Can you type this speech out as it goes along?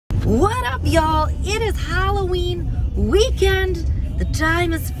What up, y'all? It is Halloween weekend. The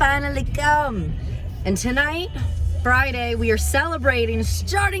time has finally come. And tonight, Friday, we are celebrating,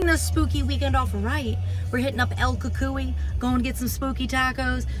 starting the spooky weekend off right. We're hitting up El Cucuy, going to get some spooky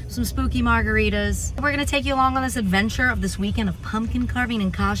tacos, some spooky margaritas. We're gonna take you along on this adventure of this weekend of pumpkin carving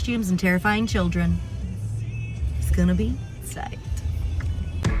and costumes and terrifying children. It's gonna be exciting.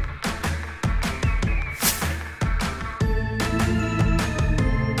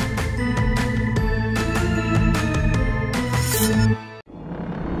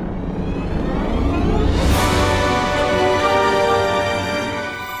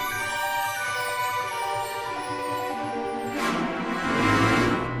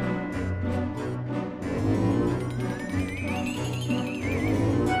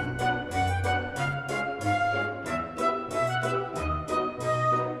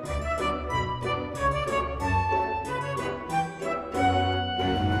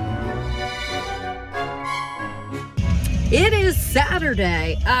 It is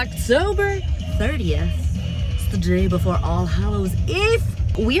Saturday, October 30th. It's the day before All Hallows Eve.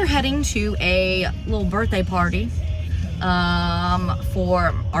 We are heading to a little birthday party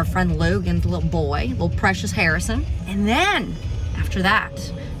for our friend Logan's little boy, little Precious Harrison. And then, after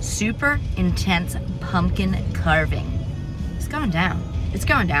that, super intense pumpkin carving. It's going down. It's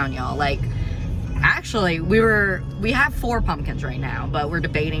going down, y'all. Like, actually, we have 4 pumpkins right now, but we're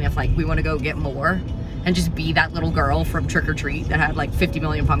debating if, like, we want to go get more and just be that little girl from Trick or Treat that had like 50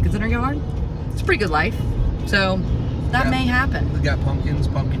 million pumpkins in her yard. It's a pretty good life. So that may happen. We got pumpkins,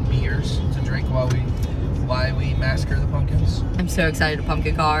 pumpkin beers to drink while we massacre the pumpkins. I'm so excited to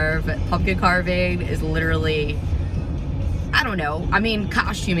pumpkin carve. Pumpkin carving is literally, I don't know. I mean,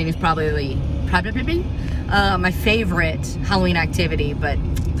 costuming is probably my favorite Halloween activity, but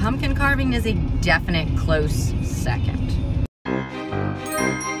pumpkin carving is a definite close second.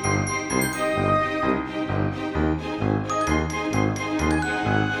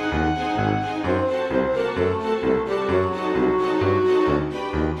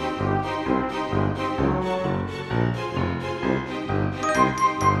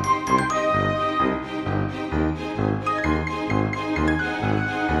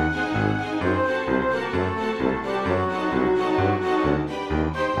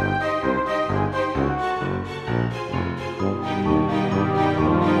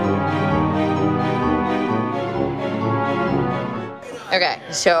 Okay,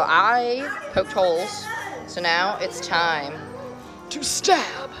 so I poked holes, so now it's time to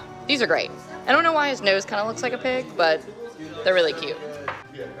stab. These are great. I don't know why his nose kind of looks like a pig, but they're really cute.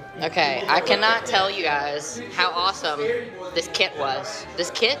 Okay, I cannot tell you guys how awesome this kit was. This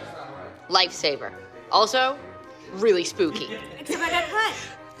kit, lifesaver. Also, really spooky. Except I got cut.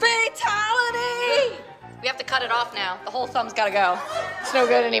 Fatality! We have to cut it off now. The whole thumb's gotta go. It's no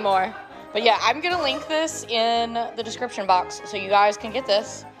good anymore. But yeah, I'm gonna link this in the description box so you guys can get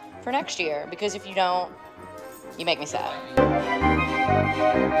this for next year, because if you don't, you make me sad.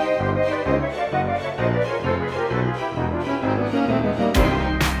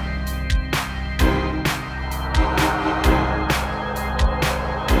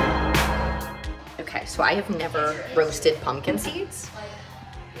 Okay, so I have never roasted pumpkin seeds.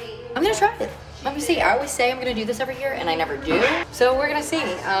 I'm gonna try it. Let me see. I always say I'm gonna do this every year, and I never do. So we're gonna see.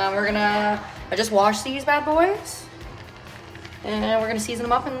 I just wash these bad boys, and we're gonna season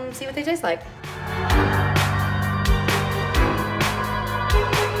them up and see what they taste like.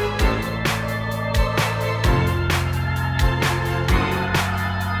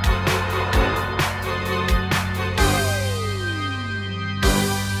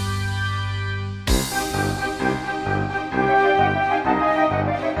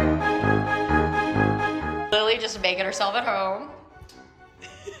 Just making herself at home.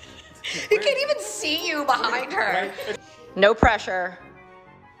 You can't even see you behind her. No pressure.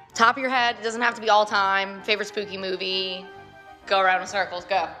 Top of your head. It doesn't have to be all time. Favorite spooky movie. Go around in circles.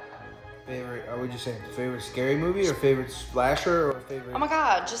 Go. Favorite, are we just saying favorite scary movie or favorite slasher or favorite? Oh my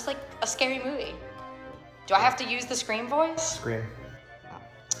god, just like a scary movie. Do I have to use the Scream voice? Scream.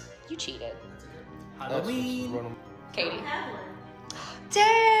 You cheated. Halloween. Katie.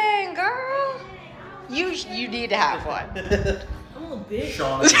 Dang, girl. You need to have one. I'm a little big.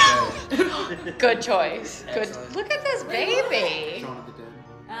 Shaun of the Dead. Good choice. Good. Look at this baby. Shaun of the Dead.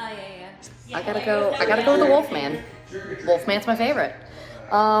 Oh, yeah. I gotta go with the Wolfman. Wolfman's my favorite.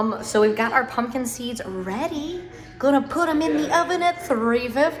 So we've got our pumpkin seeds ready. Gonna put them in the oven at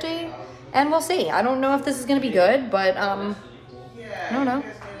 350, and we'll see. I don't know if this is gonna be good, but I don't know.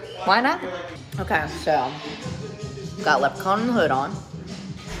 Why not? Okay, so got leprechaun and the hood on.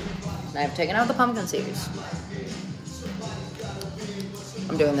 I've taken out the pumpkin seeds.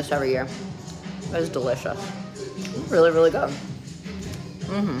 I'm doing this every year. It was delicious. Really, really good.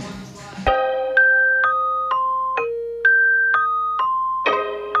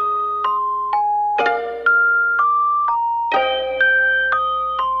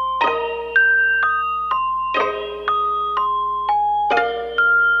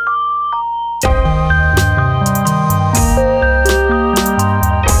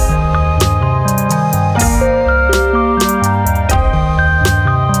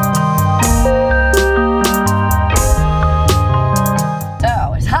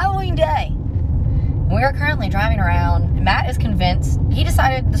 Driving around. Matt is convinced. He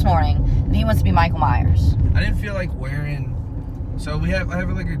decided this morning that he wants to be Michael Myers. I didn't feel like wearing. So I have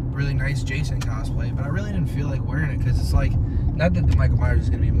like a really nice Jason cosplay, but I really didn't feel like wearing it because it's like, not that the Michael Myers is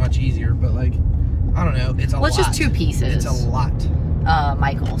gonna be much easier, but like, I don't know. It's a lot. Well, it's just 2 pieces. It's a lot.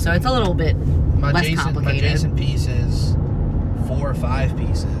 Michael. So it's a little bit less complicated. My Jason piece is 4 or 5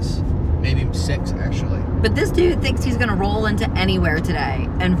 pieces. Maybe 6 actually. But this dude thinks he's gonna roll into anywhere today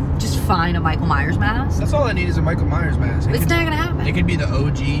and just find a Michael Myers mask. That's all I need is a Michael Myers mask. It's not gonna happen. It could be the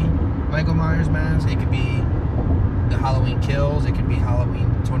OG Michael Myers mask. It could be the Halloween Kills. It could be Halloween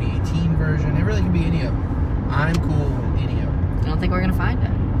 2018 version. It really could be any of them. I'm cool with any of them. I don't think we're gonna find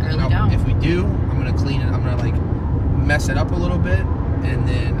it. I really don't. If we do, I'm gonna clean it. I'm gonna like mess it up a little bit. And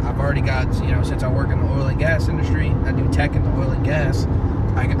then I've already got, since I work in the oil and gas industry, I do tech in the oil and gas.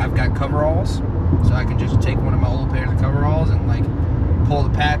 I've got coveralls, so I can just take one of my old pairs of coveralls and like pull the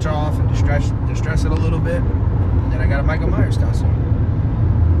patch off and distress it a little bit. And then I got a Michael Myers costume.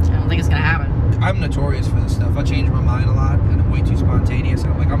 I don't think it's gonna happen. I'm notorious for this stuff. I change my mind a lot, and I'm way too spontaneous.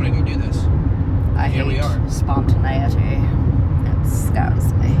 And I'm like, I'm gonna go do this. Here we are. Spontaneity. It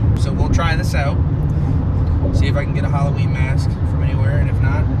scares me. So we'll try this out. See if I can get a Halloween mask from anywhere, and if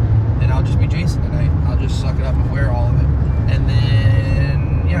not, then I'll just be Jason tonight. I'll just suck it up and wear all of it. And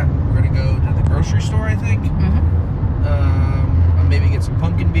then, yeah, we're gonna go to the grocery store, I think. I'll maybe get some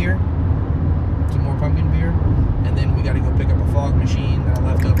pumpkin beer, some more pumpkin beer, and then we gotta go pick up a fog machine that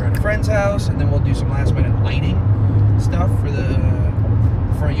I left over at a friend's house, and then we'll do some last minute lighting stuff for the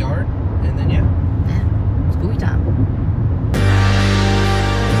front yard, and then yeah, spooky time.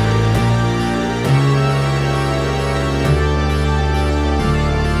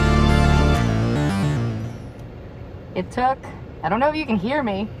 It took, I don't know if you can hear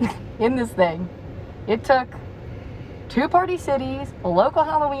me in this thing. It took 2 Party Cities, a local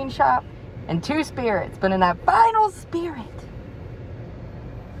Halloween shop, and 2 spirits. But in that final spirit,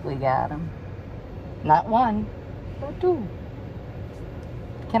 we got them. Not 1, but 2.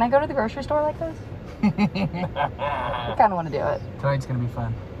 Can I go to the grocery store like this? I kind of want to do it. Tonight's gonna be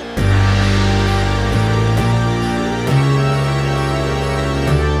fun.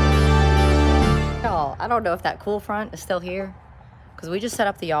 I don't know if that cool front is still here because we just set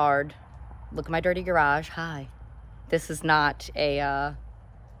up the yard. Look at my dirty garage. Hi. This is not a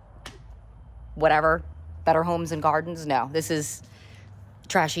whatever, Better Homes and Gardens. No, this is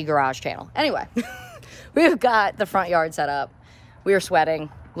trashy garage channel. Anyway, we've got the front yard set up. We are sweating,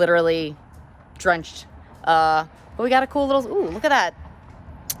 literally drenched. But we got a cool little, ooh, look at that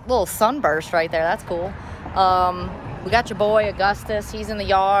little sunburst right there. That's cool. We got your boy Augustus. He's in the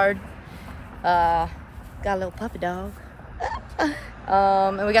yard. Got a little puppy dog.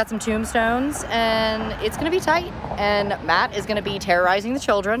 And we got some tombstones, and it's gonna be tight. And Matt is gonna be terrorizing the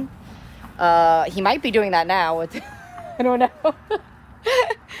children. He might be doing that now with, I don't know.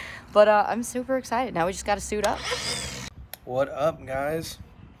 But I'm super excited. Now we just gotta suit up. What up, guys?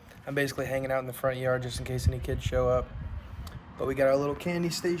 I'm basically hanging out in the front yard just in case any kids show up. But we got our little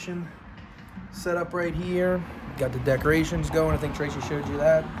candy station set up right here. Got the decorations going. I think Tracy showed you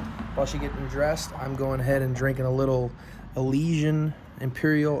that. While she's getting dressed, I'm going ahead and drinking a little Elysian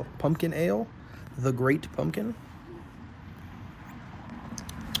Imperial Pumpkin Ale, the Great Pumpkin.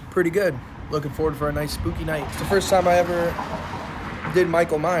 Pretty good. Looking forward for a nice spooky night. It's the first time I ever did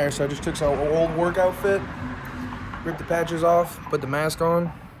Michael Myers, so I just took some old work outfit, ripped the patches off, put the mask on.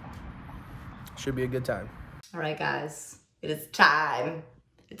 Should be a good time. All right, guys, it is time.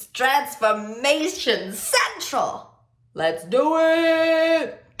 It's Transformation Central. Let's do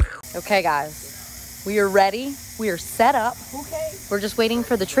it. Okay, guys, we are ready. We are set up. Okay. We're just waiting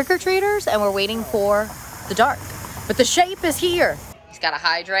for the trick-or-treaters, and we're waiting for the dark. But the shape is here. He's got to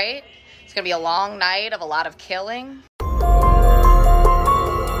hydrate. It's going to be a long night of a lot of killing.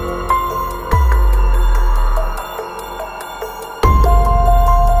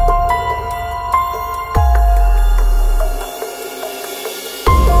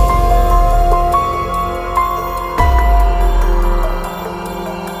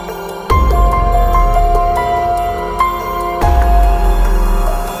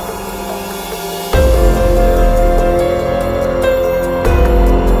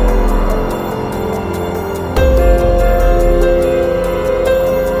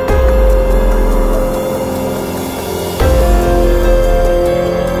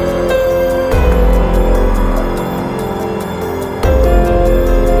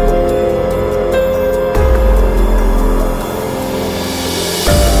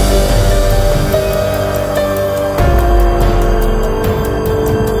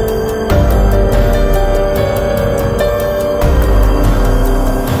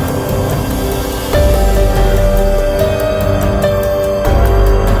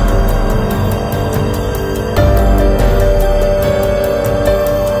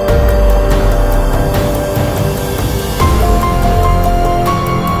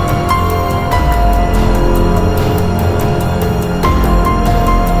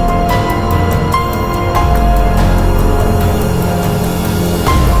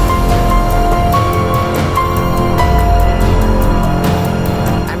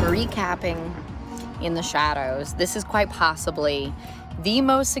 the shadows. This is quite possibly the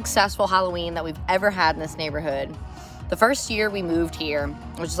most successful Halloween that we've ever had in this neighborhood. The first year we moved here,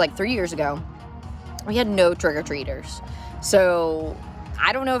 which is like 3 years ago, we had no trick-or-treaters. So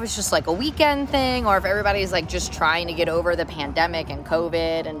I don't know if it's just like a weekend thing or if everybody's like just trying to get over the pandemic and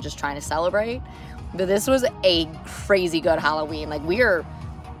COVID and just trying to celebrate. But this was a crazy good Halloween. Like, we are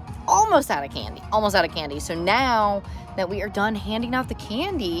almost out of candy. So now that we are done handing out the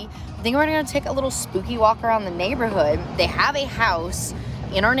candy, I think we're gonna take a little spooky walk around the neighborhood. They have a house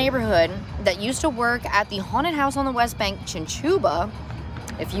in our neighborhood that used to work at the haunted house on the West Bank, Chinchuba.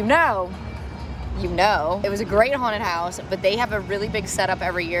 If you know, you know. It was a great haunted house, but they have a really big setup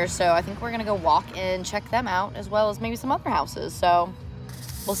every year, so I think we're gonna go walk and check them out, as well as maybe some other houses. So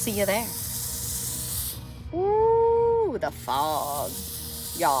we'll see you there. Ooh, the fog,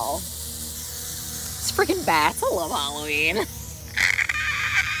 y'all. It's freaking bats. I love Halloween.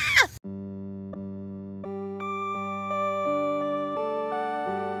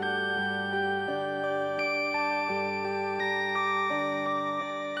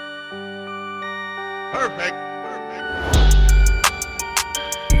 Perfect.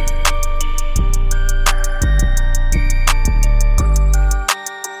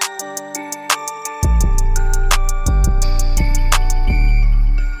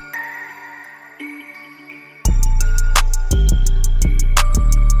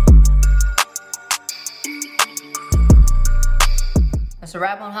 That's a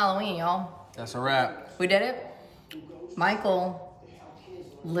wrap on Halloween, y'all. That's a wrap. We did it. Michael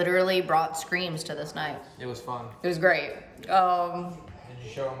literally brought screams to this night. It was fun. It was great. Did you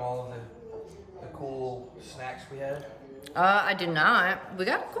show them all of the cool snacks we had? I did not. We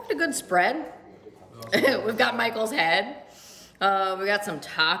got quite a good spread. We've got Michael's head. We got some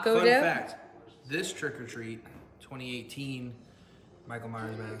taco Fun dip. fact, this trick-or-treat 2018 Michael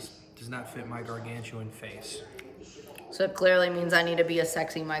Myers mask does not fit my gargantuan face. So it clearly means I need to be a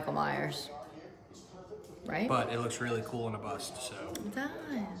sexy Michael Myers. Right? But it looks really cool in a bust, so. It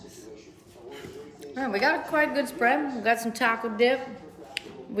does. All right, we got quite a good spread. We got some taco dip.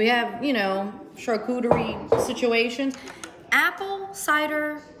 We have, you know, charcuterie situations. Apple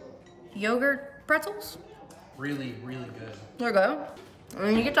cider yogurt pretzels. Really, really good. There you go. And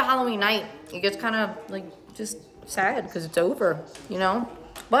when you get to Halloween night, it gets kind of like just sad because it's over, you know?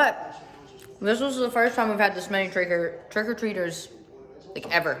 But this was the first time we've had this many trick-or-treaters like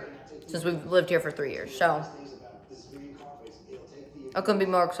ever since we've lived here for 3 years. So I couldn't be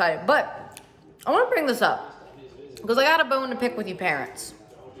more excited. But I want to bring this up because I got a bone to pick with you parents.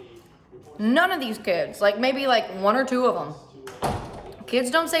 None of these kids, like maybe like 1 or 2 of them,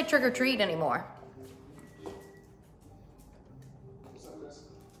 kids don't say trick or treat anymore.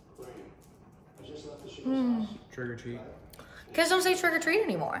 Trick or treat. Kids don't say trick or treat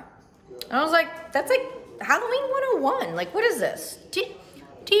anymore. And I was like, that's like Halloween 101. Like, what is this?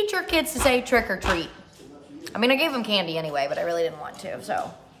 Teach your kids to say trick or treat. I mean, I gave them candy anyway, but I really didn't want to,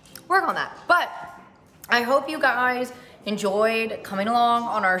 so work on that. But I hope you guys enjoyed coming along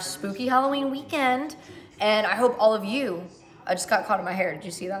on our spooky Halloween weekend. And I hope all of you, I just got caught in my hair. Did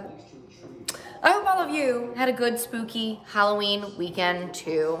you see that? I hope all of you had a good spooky Halloween weekend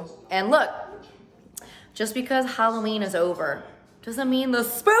too. And look, just because Halloween is over doesn't mean the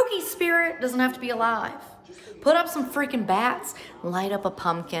spooky spirit doesn't have to be alive. Put up some freaking bats, light up a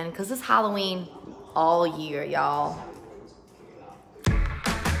pumpkin, because it's Halloween all year, y'all.